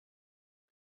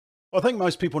Well, I think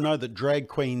most people know that drag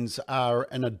queens are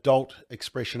an adult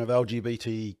expression of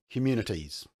LGBT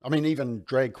communities. I mean, even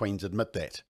drag queens admit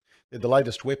that. They're the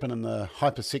latest weapon in the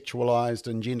hyper-sexualised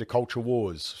and gender culture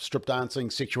wars. Strip dancing,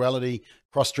 sexuality,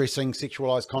 cross-dressing,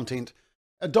 sexualised content,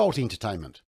 adult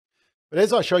entertainment. But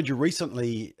as I showed you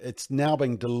recently, it's now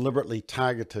being deliberately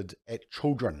targeted at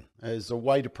children as a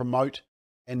way to promote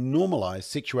and normalise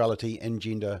sexuality and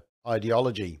gender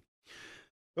ideology.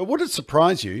 But would it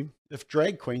surprise you if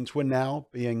drag queens were now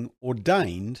being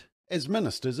ordained as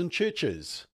ministers in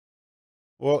churches?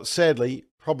 Well, sadly,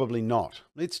 probably not.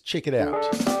 Let's check it out.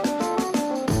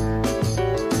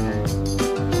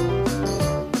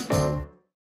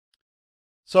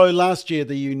 So last year,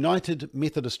 the United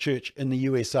Methodist Church in the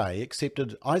USA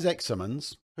accepted Isaac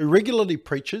Simmons, who regularly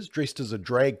preaches dressed as a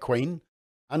drag queen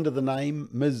under the name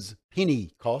Ms.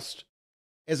 Pentecost,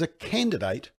 as a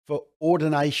candidate for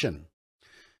ordination.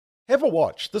 Have a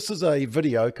watch. This is a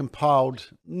video compiled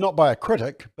not by a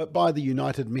critic, but by the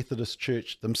United Methodist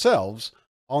Church themselves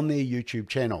on their YouTube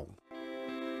channel.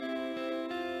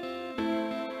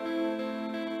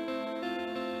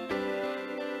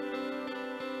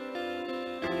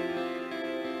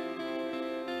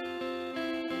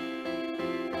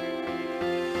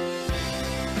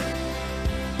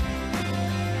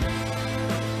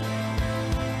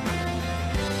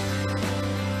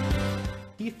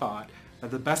 He thought that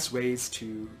the best ways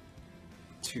to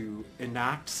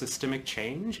enact systemic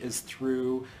change is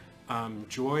through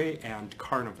joy and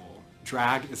carnival.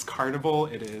 Drag is carnival.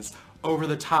 It is over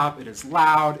the top. It is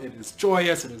loud. It is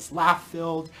joyous. It is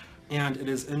laugh-filled. And it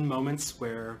is in moments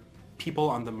where people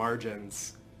on the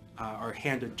margins are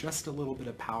handed just a little bit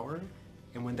of power.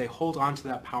 And when they hold on to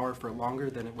that power for longer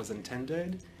than it was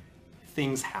intended,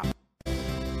 things happen.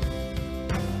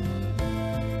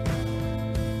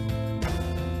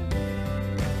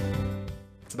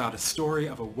 It's about a story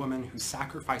of a woman who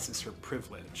sacrifices her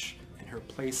privilege and her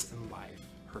place in life,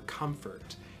 her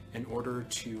comfort, in order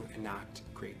to enact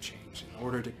great change, in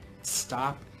order to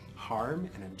stop harm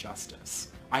and injustice.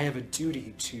 I have a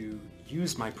duty to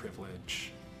use my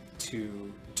privilege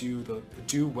to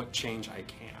do what change I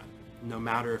can, no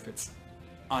matter if it's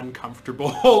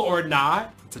uncomfortable or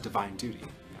not. It's a divine duty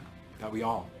that we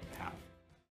all have.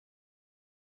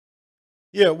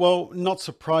 Yeah, well, not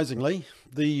surprisingly,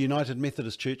 the United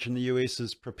Methodist Church in the US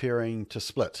is preparing to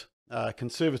split.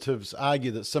 Conservatives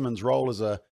argue that Simmons' role as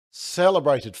a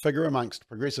celebrated figure amongst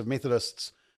progressive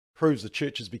Methodists proves the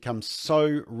church has become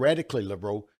so radically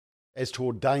liberal as to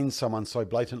ordain someone so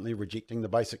blatantly rejecting the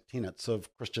basic tenets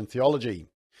of Christian theology.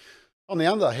 On the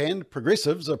other hand,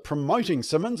 progressives are promoting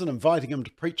Simmons and inviting him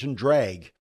to preach in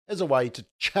drag as a way to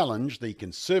challenge the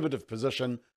conservative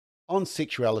position on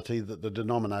sexuality that the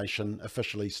denomination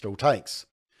officially still takes.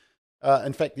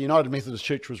 In fact, the United Methodist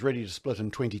Church was ready to split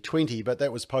in 2020, but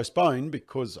that was postponed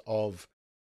because of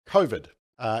COVID,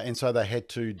 and so they had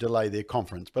to delay their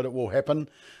conference. But it will happen.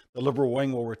 The Liberal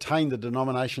wing will retain the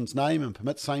denomination's name and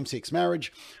permit same-sex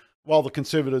marriage, while the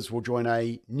Conservatives will join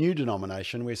a new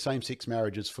denomination where same-sex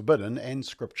marriage is forbidden and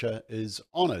Scripture is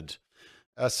honoured.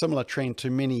 A similar trend to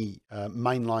many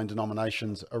mainline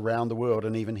denominations around the world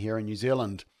and even here in New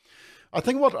Zealand. I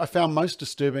think what I found most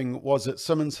disturbing was that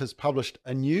Simmons has published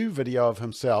a new video of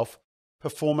himself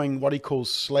performing what he calls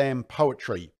slam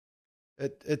poetry.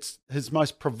 It's his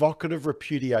most provocative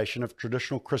repudiation of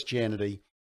traditional Christianity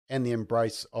and the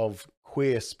embrace of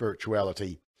queer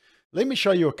spirituality. Let me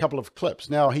show you a couple of clips.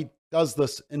 Now, he does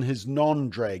this in his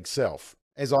non-drag self,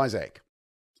 as Isaac.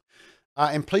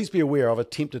 And please be aware, I've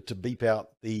attempted to beep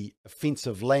out the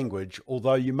offensive language,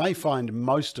 although you may find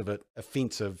most of it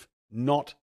offensive,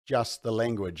 not just the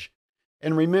language.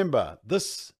 And remember,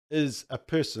 this is a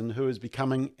person who is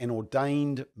becoming an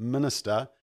ordained minister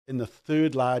in the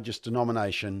third largest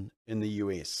denomination in the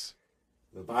US.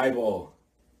 The Bible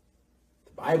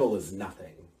is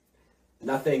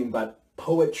nothing but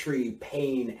poetry,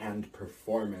 pain, and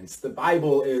performance. The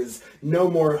Bible is no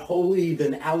more holy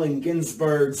than Allen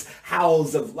Ginsberg's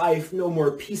Howls of Life, no more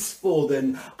peaceful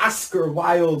than Oscar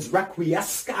Wilde's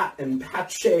Requiescat and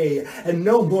Pache, and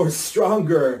no more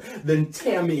stronger than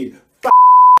Tammy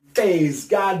Faye's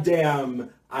goddamn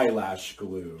eyelash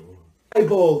glue.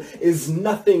 Bible is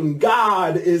nothing,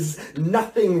 God is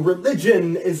nothing,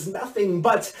 religion is nothing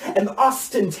but an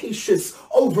ostentatious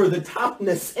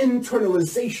over-the-topness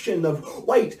internalization of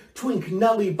white twink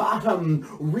Nelly bottom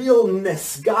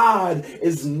realness. God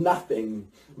is nothing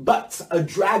but a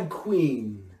drag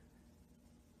queen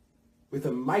with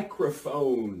a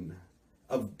microphone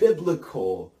of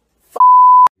biblical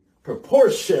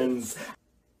proportions.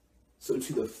 So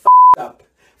to the up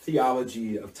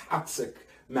theology of toxic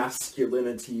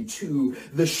masculinity, to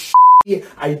the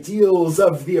ideals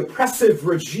of the oppressive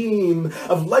regime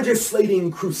of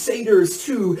legislating crusaders,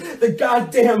 to the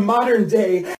goddamn modern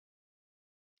day.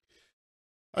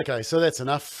 Okay, so that's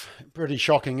enough. Pretty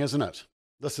shocking, isn't it?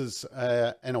 This is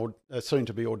a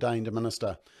soon-to-be ordained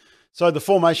minister. So the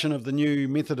formation of the new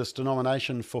Methodist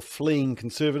denomination for fleeing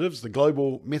conservatives, the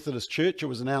Global Methodist Church, it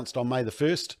was announced on May the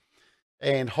 1st,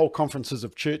 and whole conferences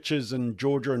of churches in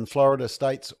Georgia and Florida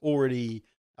states already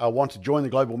want to join the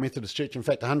Global Methodist Church. In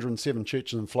fact, 107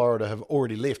 churches in Florida have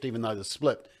already left, even though the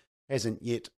split hasn't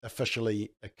yet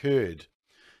officially occurred.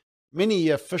 Many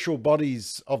official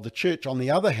bodies of the church, on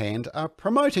the other hand, are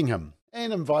promoting him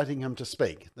and inviting him to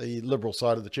speak, the liberal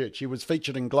side of the church. He was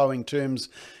featured in glowing terms,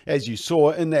 as you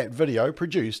saw in that video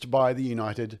produced by the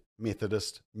United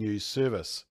Methodist News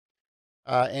Service.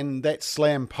 And that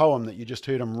slam poem that you just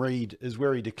heard him read is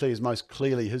where he declares most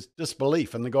clearly his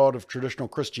disbelief in the God of traditional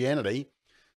Christianity.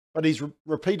 But he's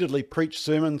repeatedly preached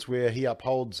sermons where he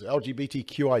upholds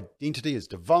LGBTQ identity as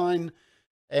divine,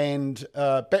 and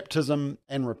baptism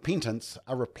and repentance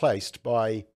are replaced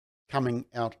by coming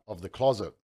out of the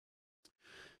closet.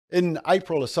 In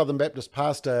April, a Southern Baptist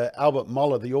pastor, Albert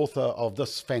Mohler, the author of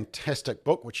this fantastic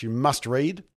book, which you must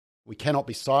read, We Cannot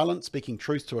Be Silent, Speaking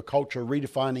Truth to a Culture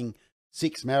Redefining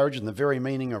Sex Marriage and the Very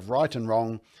Meaning of Right and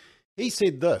Wrong, he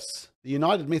said this: the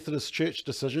United Methodist Church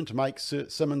decision to make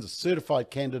Simmons a certified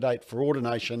candidate for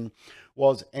ordination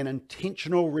was an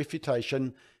intentional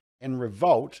refutation and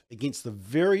revolt against the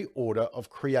very order of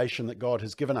creation that God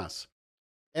has given us,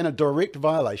 and a direct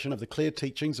violation of the clear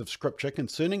teachings of Scripture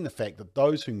concerning the fact that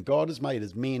those whom God has made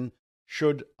as men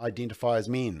should identify as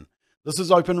men. This is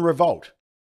open revolt.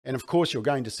 And of course, you're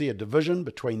going to see a division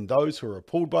between those who are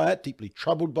appalled by it, deeply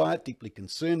troubled by it, deeply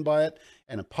concerned by it,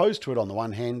 and opposed to it on the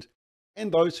one hand,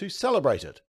 and those who celebrate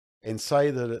it and say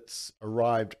that it's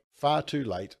arrived far too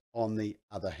late on the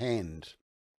other hand.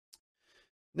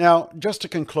 Now, just to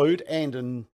conclude, and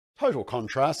in total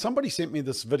contrast, somebody sent me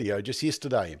this video just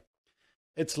yesterday.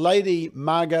 It's Lady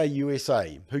Maga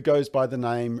USA, who goes by the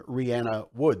name Rihanna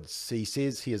Woods. He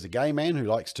says he is a gay man who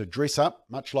likes to dress up,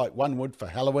 much like one would for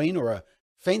Halloween or a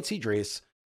fancy dress,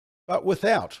 but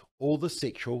without all the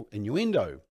sexual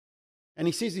innuendo. And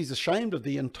he says he's ashamed of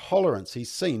the intolerance he's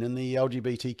seen in the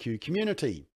LGBTQ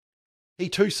community. He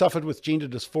too suffered with gender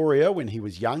dysphoria when he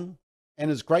was young, and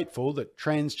is grateful that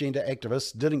transgender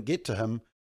activists didn't get to him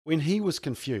when he was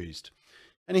confused.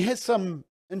 And he has some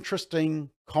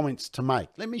interesting comments to make.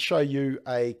 Let me show you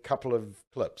a couple of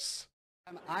clips.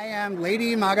 I am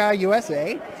Lady Maga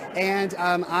USA, and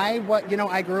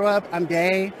I grew up, I'm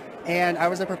gay, and I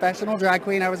was a professional drag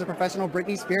queen. I was a professional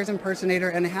Britney Spears impersonator,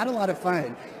 and I had a lot of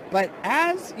fun. But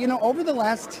as, over the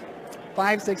last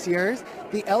 5-6 years,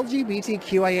 the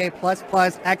LGBTQIA++,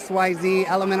 XYZ,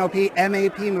 LMNOP,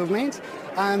 MAP movement,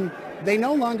 they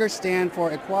no longer stand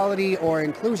for equality or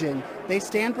inclusion. They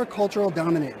stand for cultural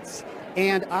dominance.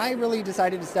 And I really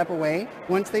decided to step away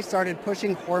once they started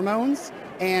pushing hormones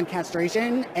and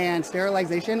castration and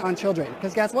sterilization on children.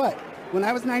 Because guess what? When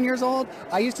I was 9 years old,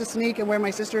 I used to sneak and wear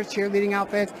my sister's cheerleading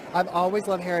outfits. I've always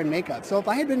loved hair and makeup. So if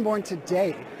I had been born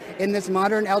today in this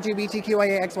modern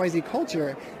LGBTQIA XYZ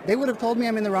culture, they would have told me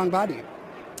I'm in the wrong body.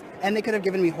 And they could have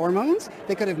given me hormones.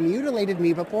 They could have mutilated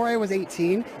me before I was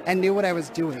 18 and knew what I was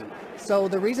doing. So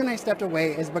the reason I stepped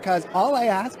away is because all I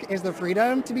ask is the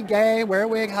freedom to be gay, wear a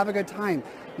wig, have a good time.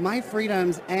 My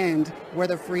freedoms end where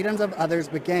the freedoms of others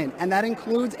begin. And that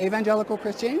includes evangelical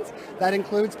Christians. That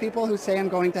includes people who say I'm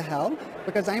going to hell,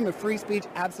 because I am a free speech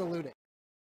absolutist.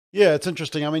 Yeah, it's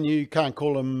interesting. I mean, you can't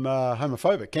call him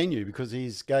homophobic, can you? Because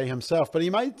he's gay himself. But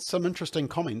he made some interesting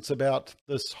comments about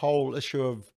this whole issue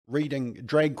of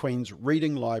drag queens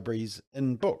reading libraries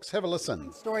in books. Have a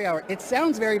listen. Story hour. It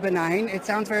sounds very benign. It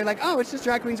sounds very like, oh, it's just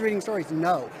drag queens reading stories.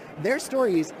 No, their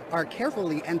stories are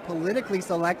carefully and politically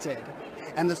selected.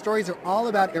 And the stories are all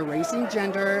about erasing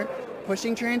gender,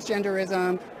 pushing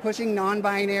transgenderism, pushing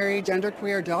non-binary,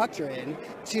 genderqueer doctrine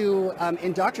to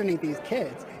indoctrinate these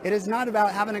kids. It is not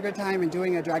about having a good time and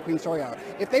doing a drag queen story hour.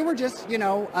 If they were just,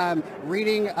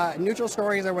 reading neutral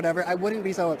stories or whatever, I wouldn't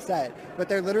be so upset. But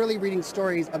they're literally reading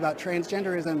stories about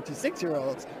transgenderism to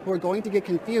 6-year-olds who are going to get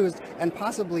confused and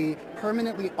possibly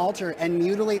permanently alter and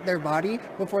mutilate their body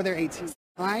before they're 18.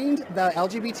 Behind the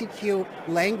LGBTQ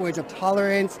language of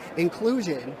tolerance,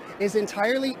 inclusion, is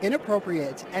entirely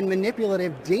inappropriate and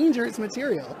manipulative, dangerous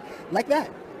material. Like that.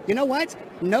 You know what?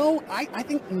 No, I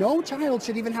think no child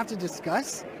should even have to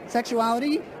discuss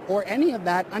sexuality or any of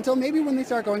that until maybe when they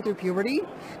start going through puberty,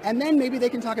 and then maybe they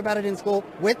can talk about it in school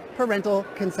with parental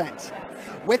consent,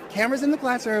 with cameras in the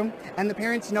classroom and the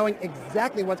parents knowing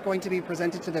exactly what's going to be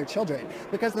presented to their children.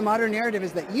 Because the modern narrative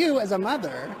is that you, as a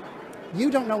mother, you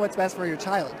don't know what's best for your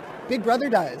child. Big Brother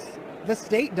does. The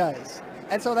state does.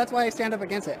 And so that's why I stand up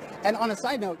against it. And on a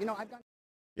side note, I've got...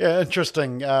 Yeah,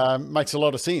 interesting. Makes a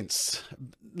lot of sense.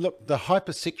 Look, the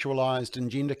hyper-sexualised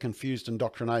and gender-confused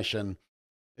indoctrination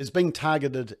is being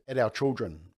targeted at our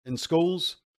children in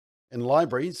schools, in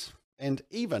libraries, and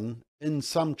even in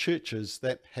some churches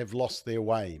that have lost their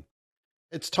way.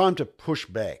 It's time to push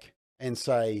back and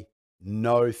say,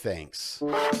 no thanks.